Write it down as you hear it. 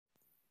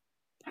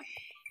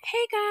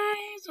Hey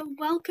guys,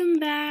 welcome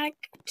back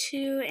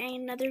to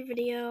another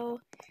video.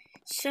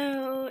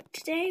 So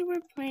today we're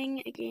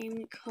playing a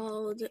game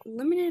called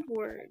Limited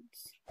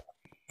Words.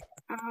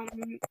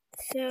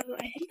 So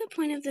I think the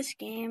point of this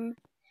game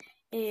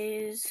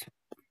is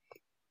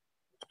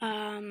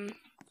I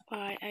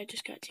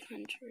just got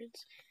 200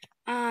 words.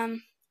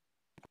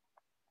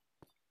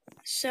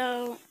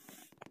 So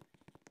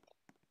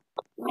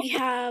we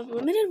have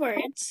limited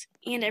words,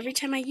 and every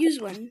time I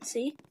use one,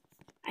 see,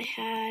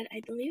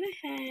 I believe I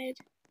had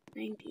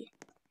 90.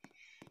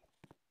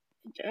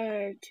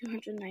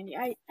 290.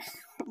 I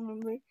don't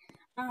remember.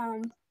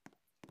 And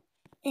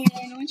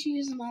once you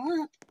use them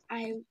all up,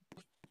 I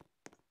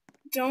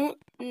don't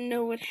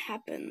know what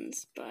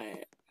happens,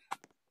 but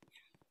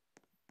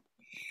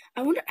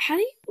I wonder, how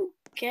do you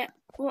get,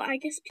 well, I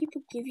guess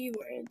people give you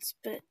words,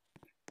 but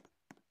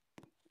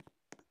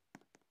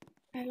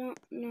I don't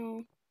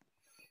know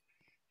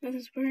how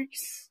this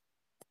works.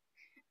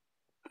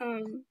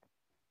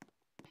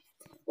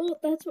 Well,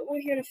 that's what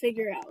we're here to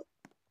figure out.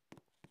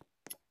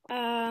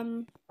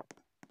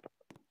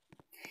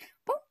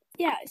 Oh,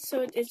 yeah,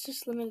 so it's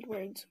just limited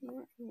words.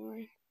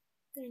 More.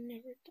 They're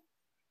never done.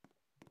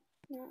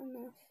 Not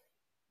enough.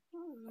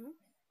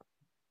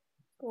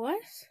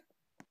 What?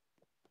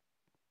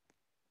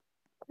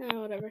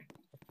 Oh, whatever.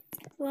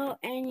 Well,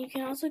 and you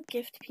can also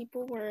gift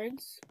people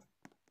words.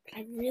 But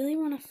I really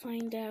want to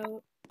find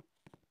out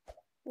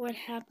what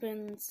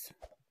happens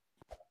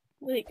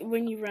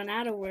when you run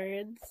out of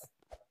words.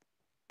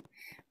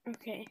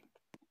 Okay.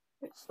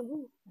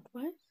 Oh,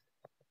 what?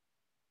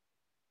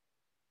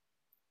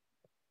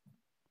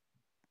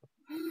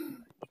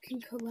 You can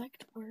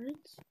collect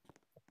words?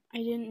 I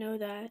didn't know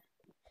that.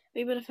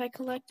 Wait, but if I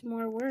collect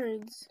more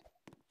words...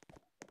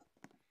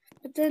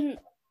 But then...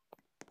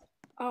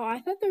 Oh,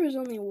 I thought there was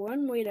only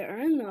one way to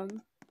earn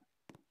them.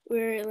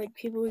 Where, like,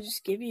 people would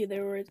just give you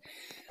their words.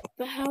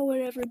 But how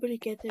would everybody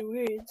get their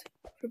words?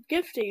 From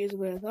gifting is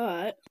what I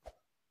thought.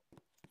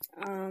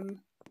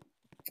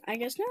 I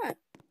guess not.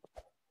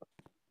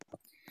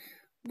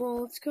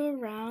 Well, let's go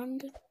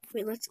around.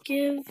 Wait, let's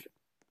give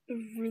a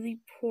really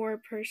poor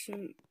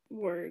person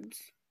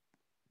words.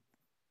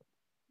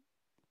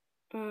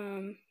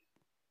 Words.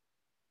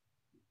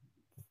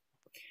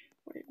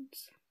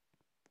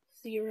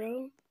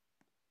 0.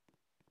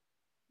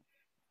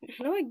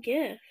 How do I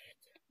gift?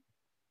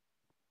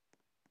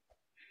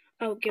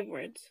 Oh, give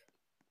words.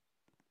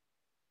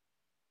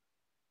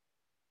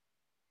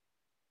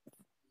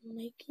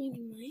 Mikey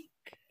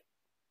Mike?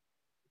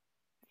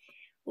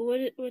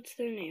 What's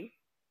their name?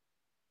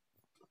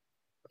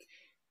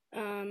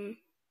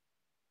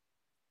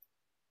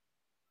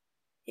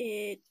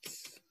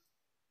 It's...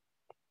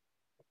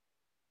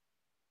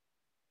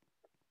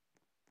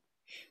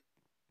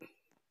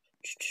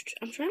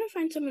 I'm trying to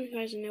find someone who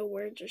has no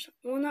words or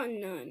something. Well, not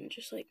none,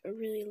 just like a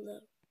really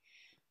low.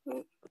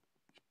 Well,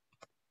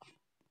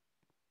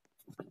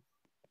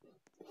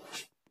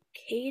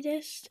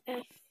 Cadist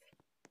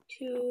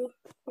F2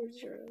 4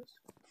 zeros.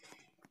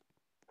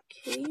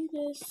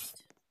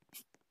 Cadist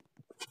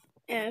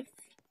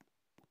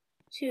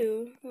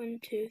F2 1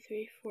 2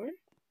 3 4.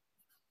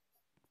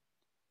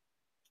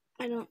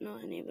 I don't know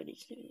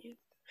anybody's name.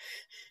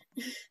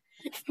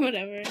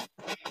 Whatever.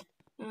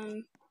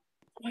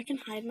 I can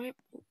hide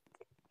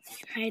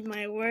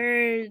my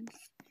words.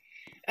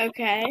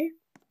 Okay.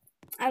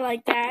 I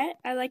like that.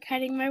 I like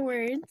hiding my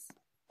words.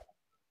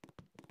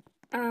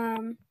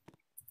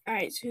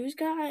 Alright, so who's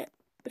got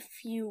a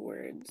few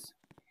words?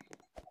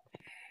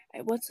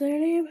 Alright, what's their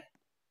name?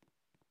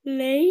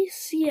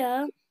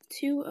 Lacia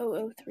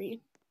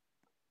 2003.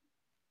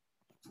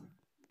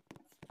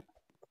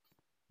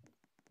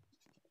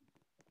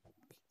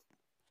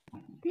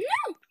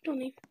 No! Don't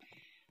leave.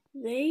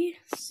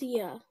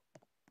 Lacia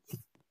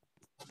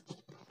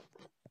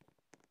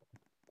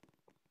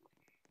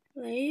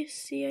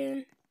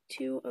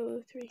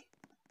 2003.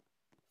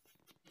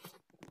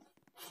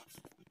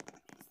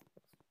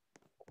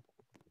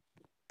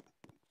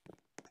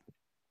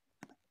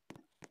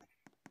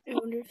 I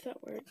wonder if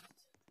that works.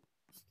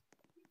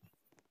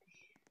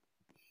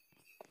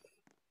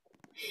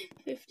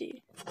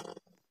 50.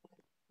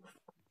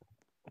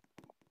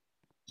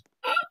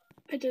 Oh,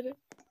 I did it.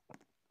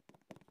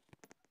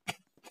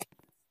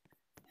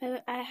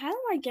 How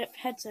do I get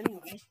pets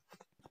anyway?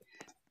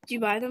 Do you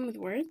buy them with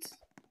words?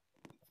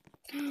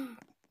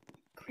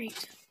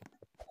 Great.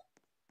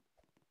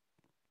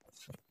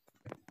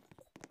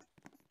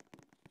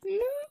 No,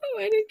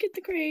 I didn't get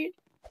the crate.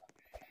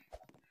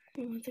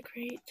 I want the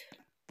crate.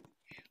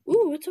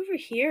 Ooh, what's over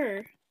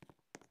here?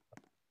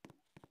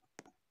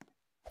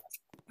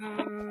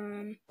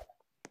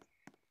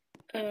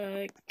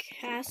 A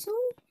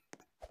castle?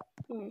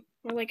 Oh,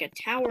 or like a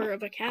tower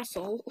of a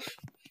castle.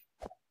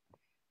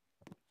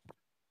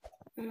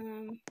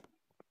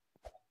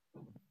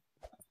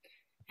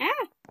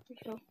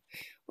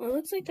 Well, it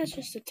looks like that's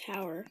just a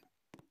tower.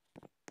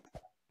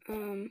 I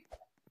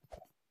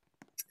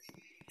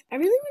really want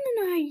to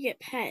know how you get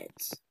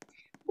pets.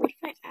 What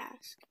if I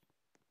ask?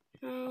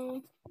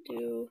 How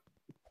do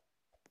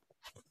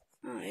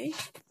I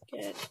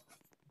get.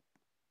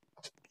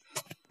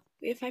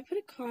 If I put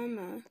a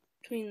comma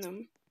between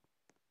them,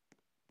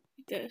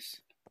 like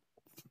this,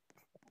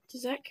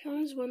 does that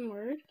count as one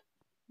word?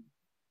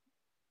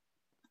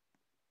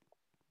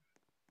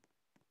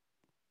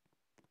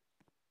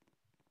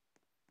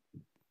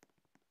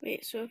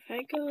 Wait, so if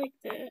I go like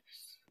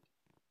this,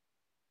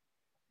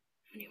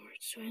 how many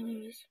words do I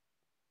lose?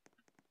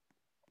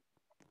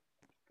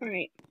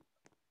 Alright.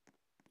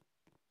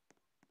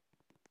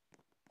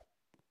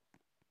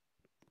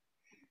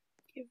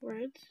 Give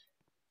words.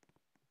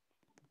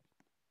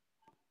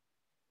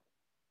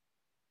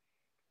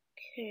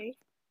 Okay.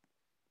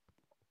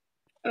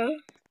 Oh,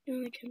 it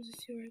only counts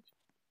as 2 words.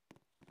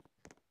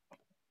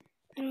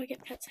 How do I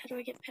get pets? How do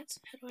I get pets?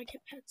 How do I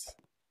get pets?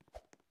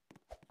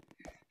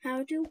 How do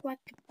I get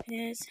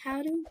pets?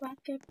 How do I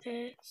get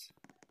pets?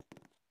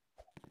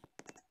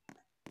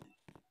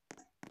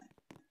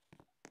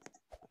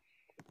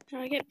 How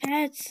do I get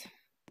pets?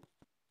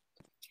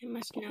 I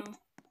must know.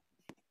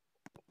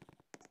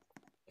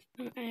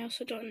 I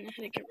also don't know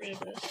how to get rid of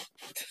this.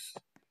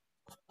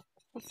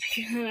 I'll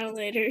figure that out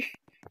later.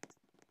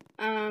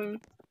 How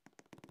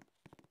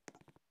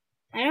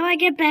do I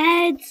get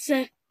pets?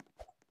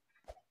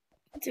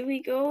 Do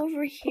we go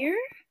over here?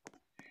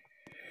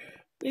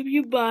 Maybe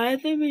you buy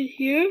them in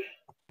here?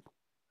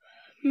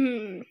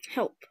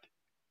 Help.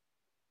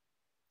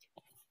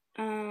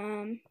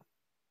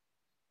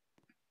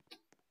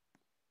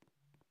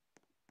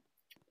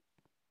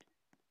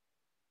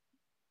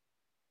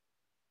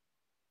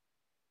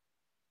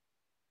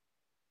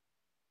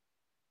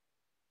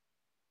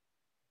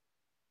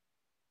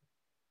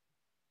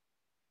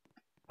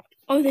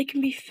 Oh, they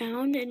can be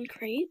found in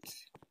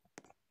crates?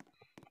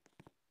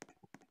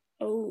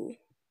 Oh.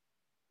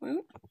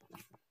 Well.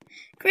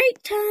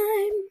 Crate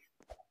time!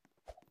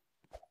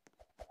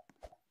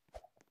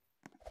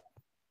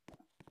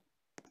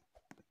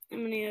 I'm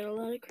gonna need a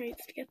lot of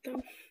crates to get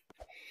them.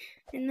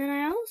 And then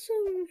I also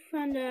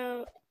found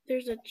out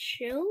there's a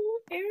chill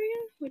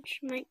area, which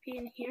might be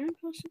in here,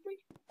 possibly.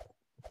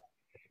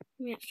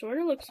 I mean, it sort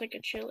of looks like a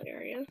chill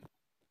area.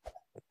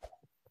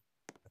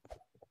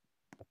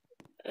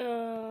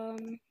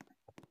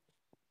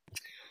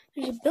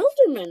 There's a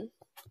builderman.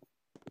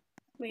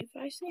 Wait, if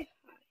I say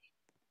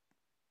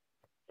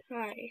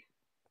hi,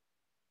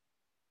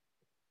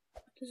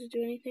 does it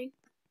do anything?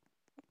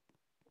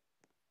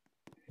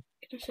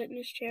 Can I sit in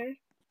this chair?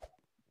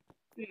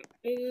 No,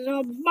 it is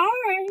a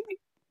barn.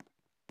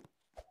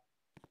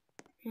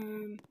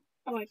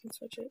 Oh, I can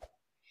switch it.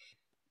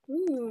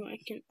 Ooh, I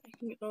can,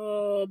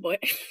 oh boy.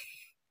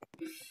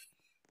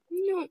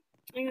 No,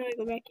 I gotta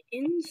go back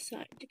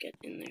inside to get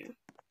in there.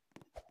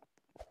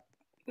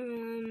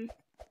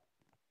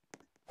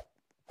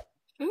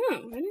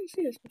 Oh, I didn't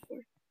see this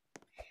before.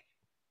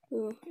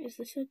 Ooh, is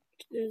this the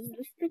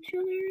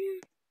chill area?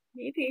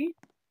 Maybe.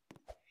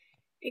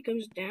 It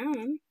goes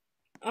down.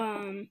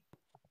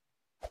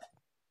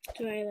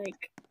 Do I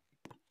like,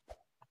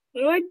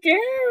 what do I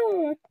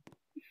do?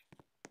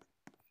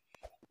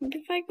 What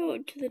if I go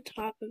to the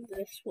top of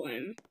this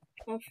one?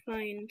 I'll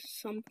find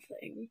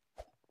something.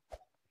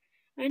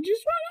 I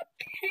just want a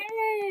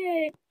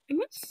pet. I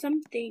want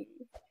something.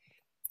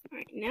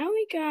 Alright, now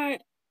we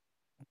got,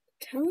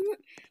 tell them,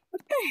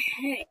 what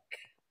the heck?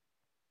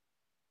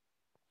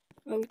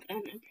 Oh,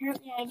 and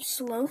apparently I have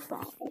slow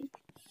phone.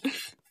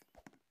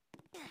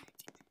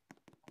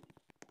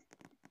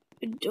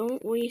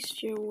 Don't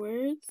waste your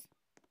words.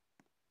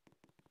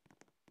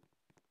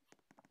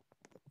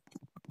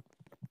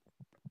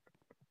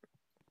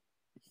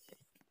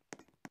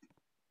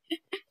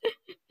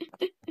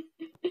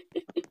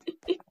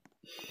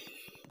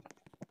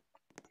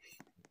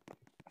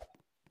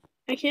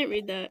 I can't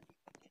read that.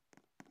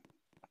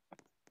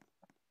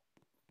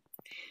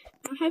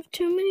 I have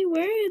too many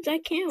words. I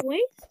can't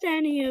waste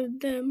any of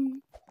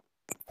them.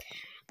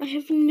 I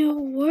have no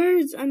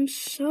words. I'm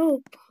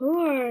so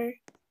poor.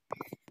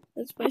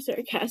 That's my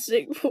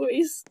sarcastic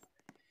voice.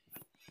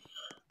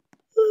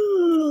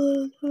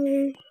 Oh,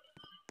 tired.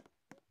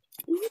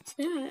 What's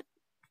that?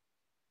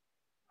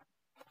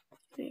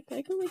 Okay, if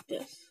I go like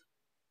this.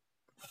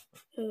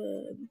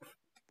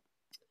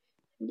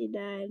 He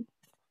died.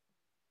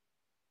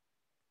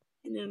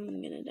 And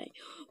I'm gonna die.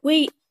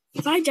 Wait,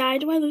 if I die,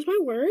 do I lose my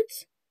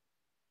words?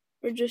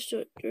 Or just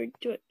do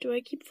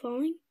I keep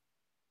falling?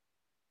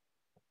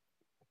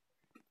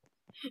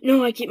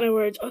 No, I keep my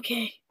words.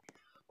 Okay.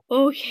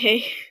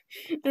 Okay.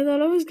 I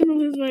thought I was gonna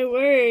lose my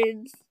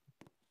words.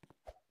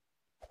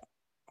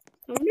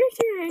 I wonder if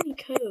there are any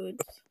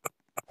codes.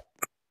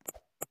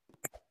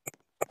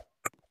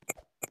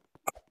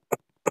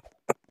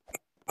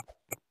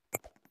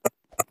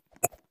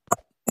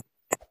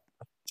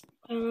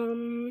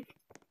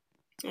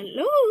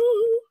 Hello?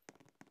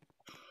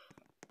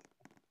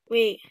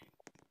 Wait.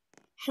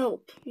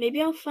 Help.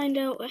 Maybe I'll find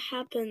out what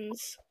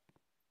happens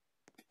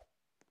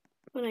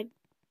when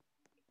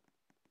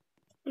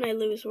I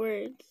lose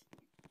words.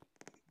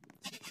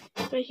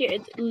 Right here,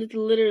 it's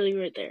literally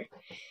right there.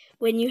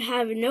 When you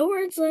have no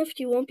words left,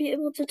 you won't be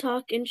able to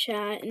talk and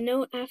chat.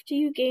 No, after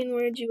you gain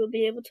words, you will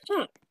be able to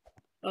talk.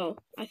 Oh,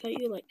 I thought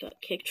you like got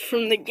kicked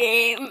from the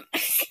game.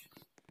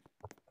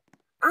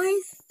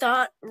 I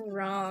thought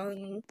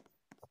wrong.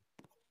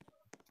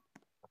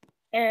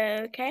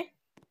 Okay.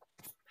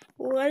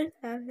 What is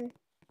happening?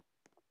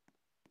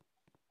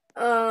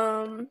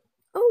 Oh,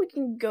 we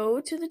can go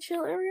to the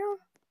chill area?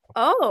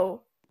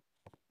 Oh.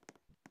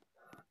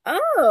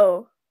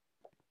 Oh.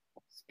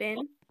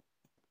 Spin.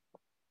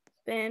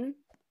 Spin.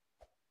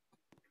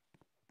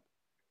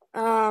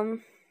 I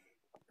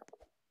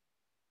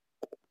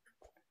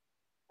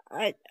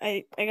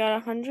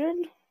got 100.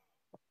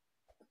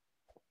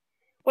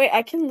 Wait,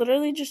 I can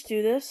literally just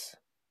do this?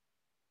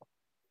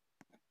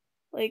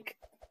 Like,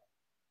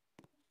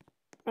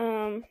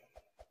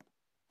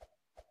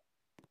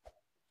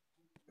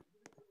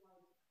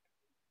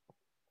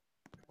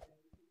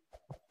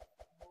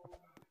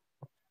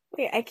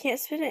 wait, I can't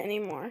spin it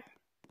anymore.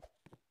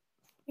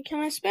 Why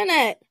can't I spin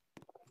it?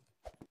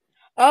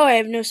 Oh, I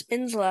have no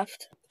spins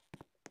left.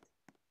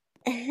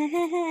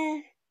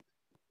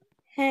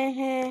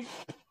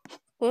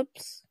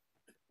 Whoops.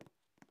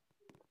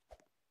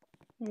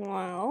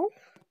 Well,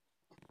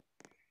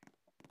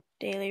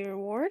 daily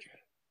reward.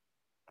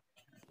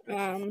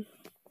 On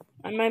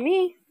my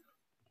me.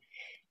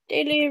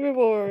 Daily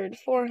reward,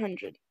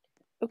 400.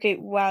 Okay,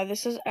 wow,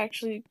 this is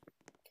actually...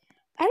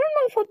 I don't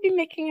know if I'll be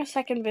making a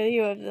second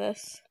video of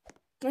this.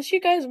 Unless you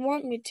guys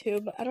want me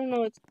to, but I don't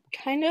know, it's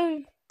kind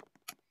of...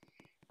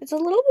 It's a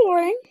little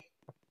boring.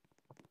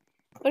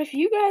 But if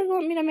you guys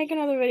want me to make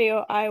another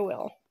video, I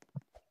will.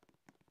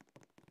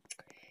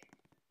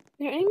 Are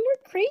there any more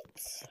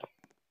crates?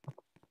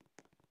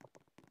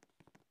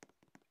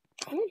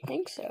 I don't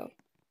think so.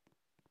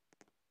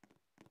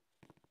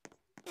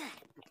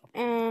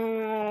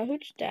 Who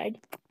just died?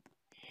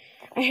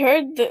 I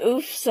heard the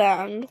oof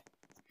sound.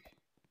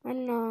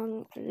 Running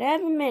on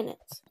 11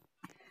 minutes.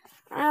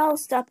 I'll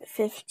stop at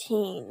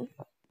 15.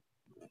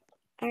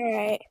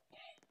 Alright.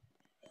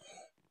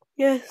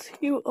 Yes,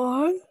 you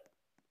are.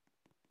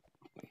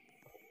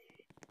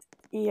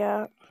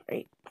 Yeah,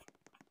 right.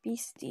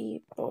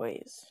 Beastie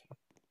Boys.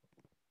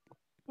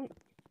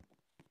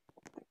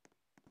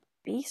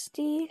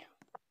 Beastie?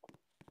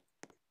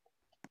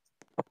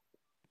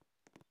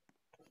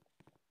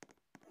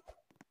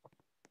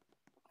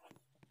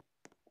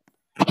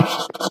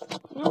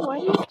 No, why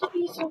do you have to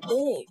be so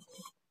big?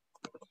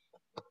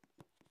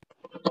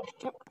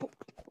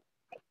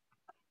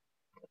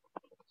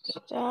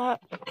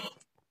 Stop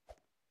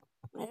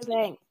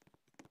moving.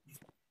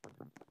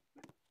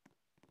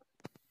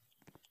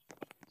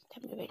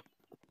 Stop moving.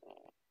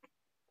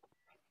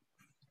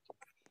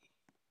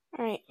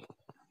 Alright.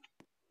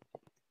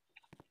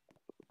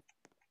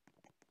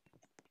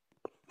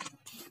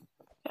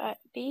 Got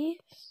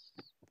Beastie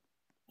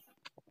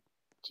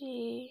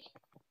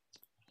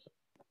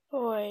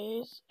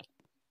Boys.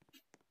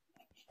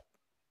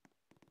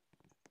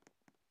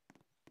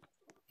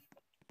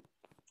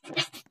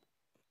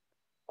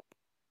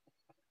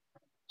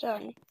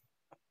 Done.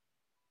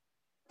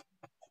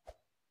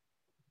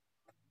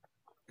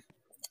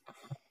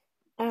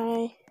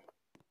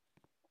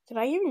 Did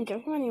I even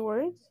give him any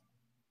words?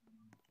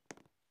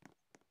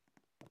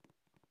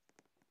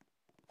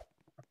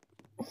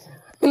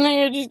 And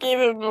then you just gave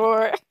him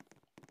more.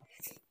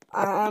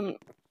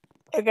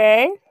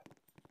 Okay.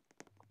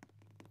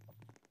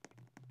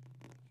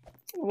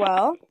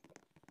 Well.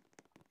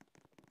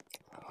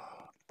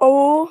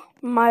 Oh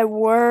my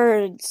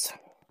words.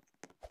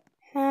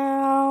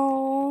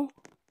 How?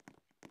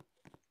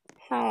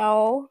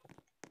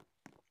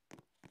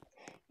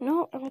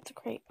 No, I want the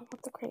crate. I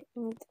need the crate.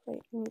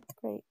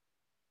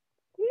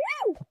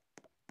 No!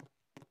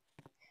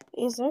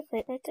 Is there a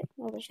crate right there?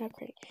 No, there's no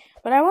crate.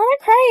 But I want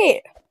a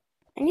crate!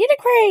 I need a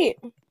crate!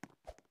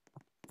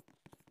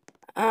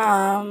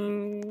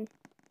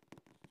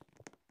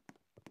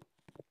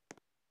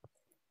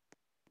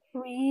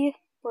 3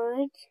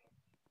 words.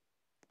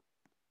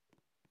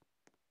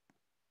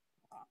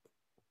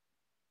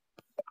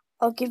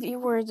 I'll give you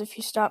words if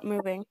you stop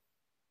moving.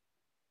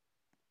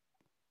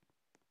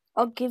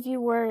 I'll give you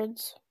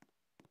words.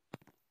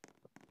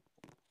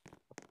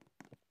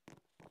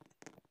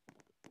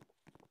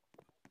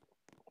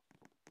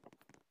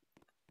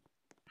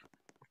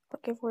 I'll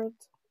give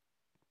words.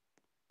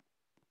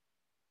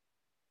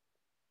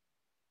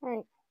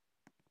 Alright.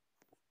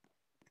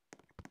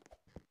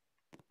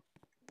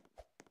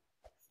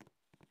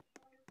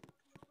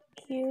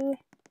 Q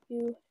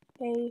U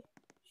A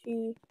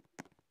G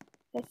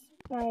S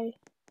I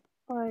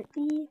R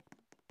E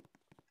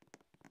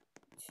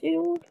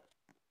 2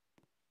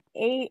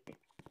 8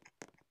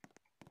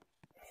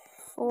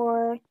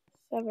 4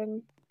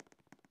 7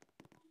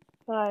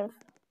 5.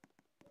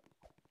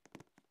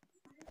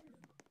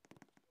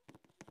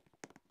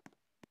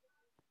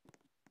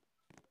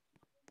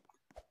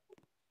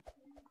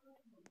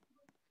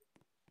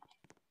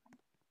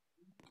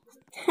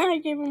 I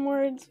gave him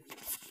words.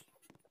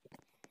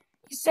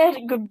 He said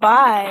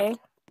goodbye.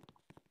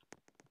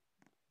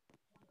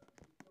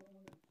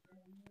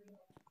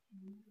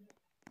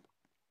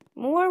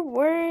 More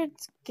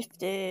words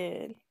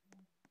gifted.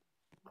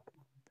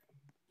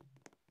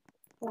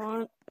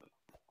 Want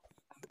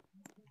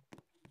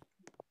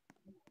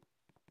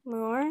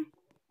more?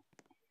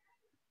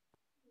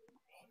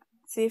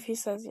 See if he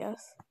says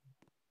yes.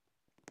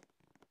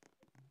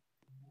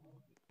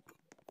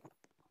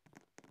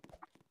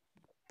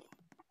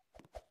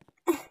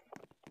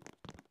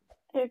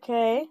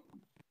 Okay.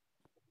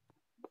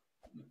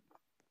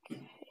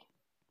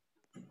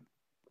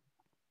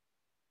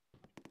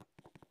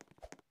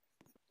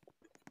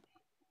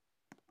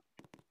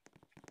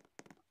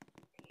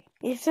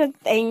 He said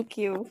thank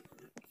you.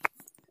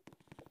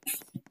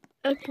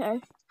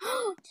 Okay.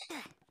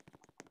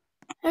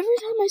 Every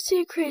time I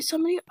see a crate,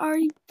 somebody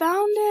already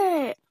found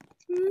it.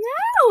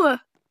 No!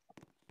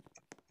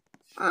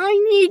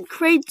 I need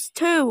crates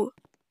too.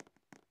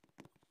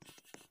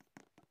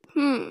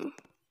 Let's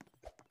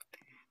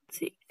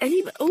see.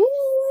 Anybody?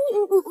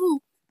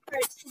 Ooh.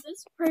 Alright, so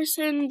this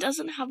person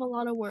doesn't have a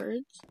lot of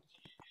words.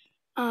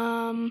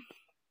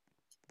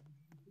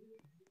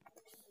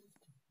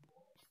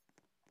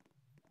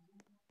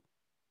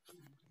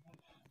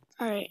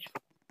 Alright.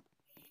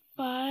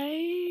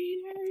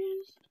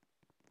 Fires.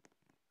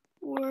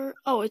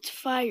 Oh, it's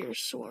fire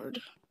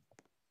sword.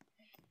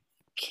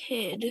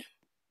 Kid.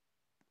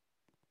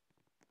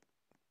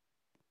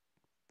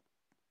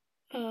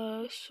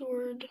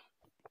 Sword.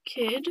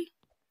 Kid.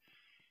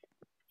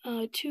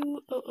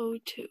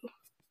 2002.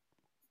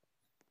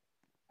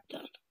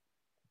 Done.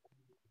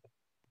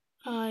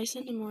 I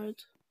sent him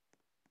words.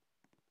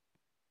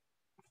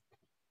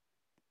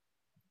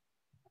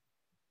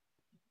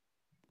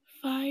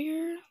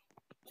 Fire.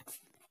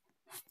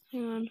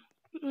 Hang on.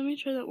 Let me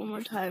try that one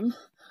more time.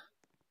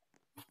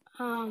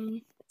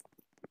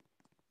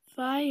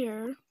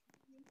 Fire.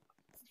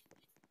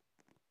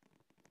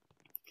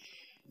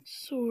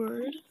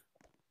 Sword.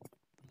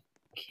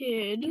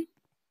 Kid.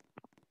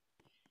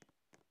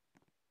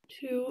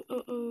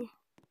 2002.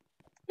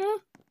 No.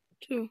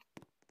 2.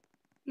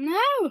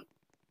 No!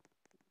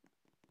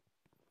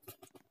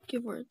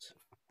 Give words.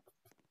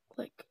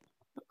 Click.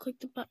 Click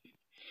the button.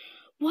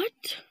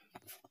 What?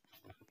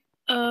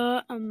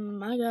 Oh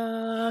my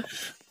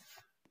gosh.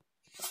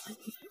 I'm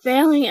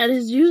failing at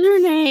his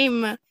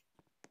username.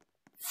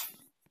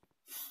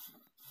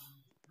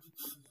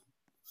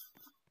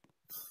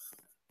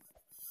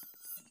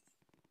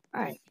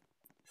 Alright.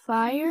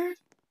 Fires.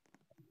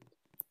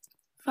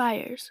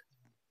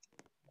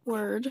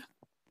 Word.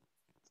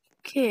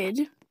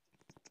 Kid.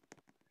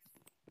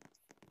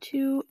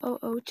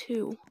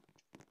 2002.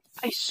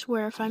 I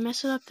swear if I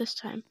mess it up this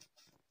time.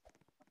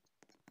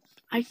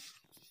 I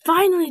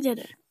finally did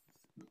it.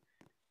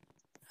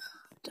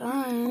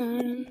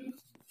 Done.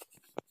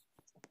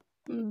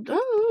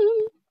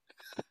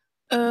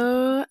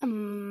 Oh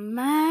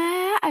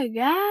my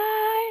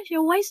gosh.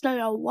 You're wasting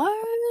your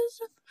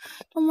words.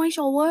 Don't waste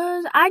your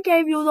words. I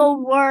gave you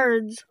those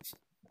words.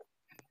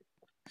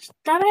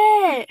 Stop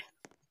it.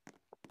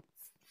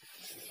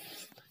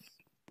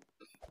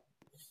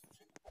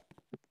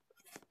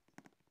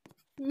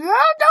 No,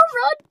 don't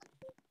run.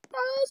 No,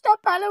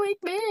 stop following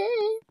me.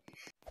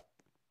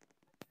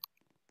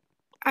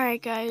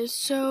 Alright guys,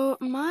 so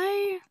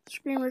my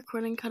screen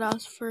recording cut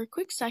off for a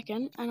quick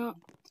second. I don't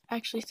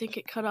actually think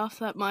it cut off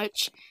that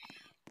much.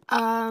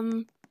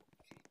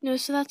 No,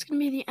 so that's going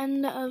to be the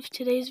end of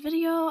today's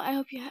video. I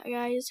hope you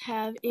guys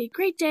have a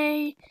great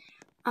day.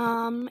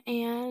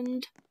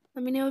 And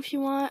let me know if you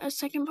want a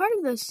second part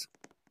of this.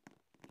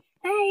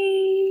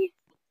 Bye!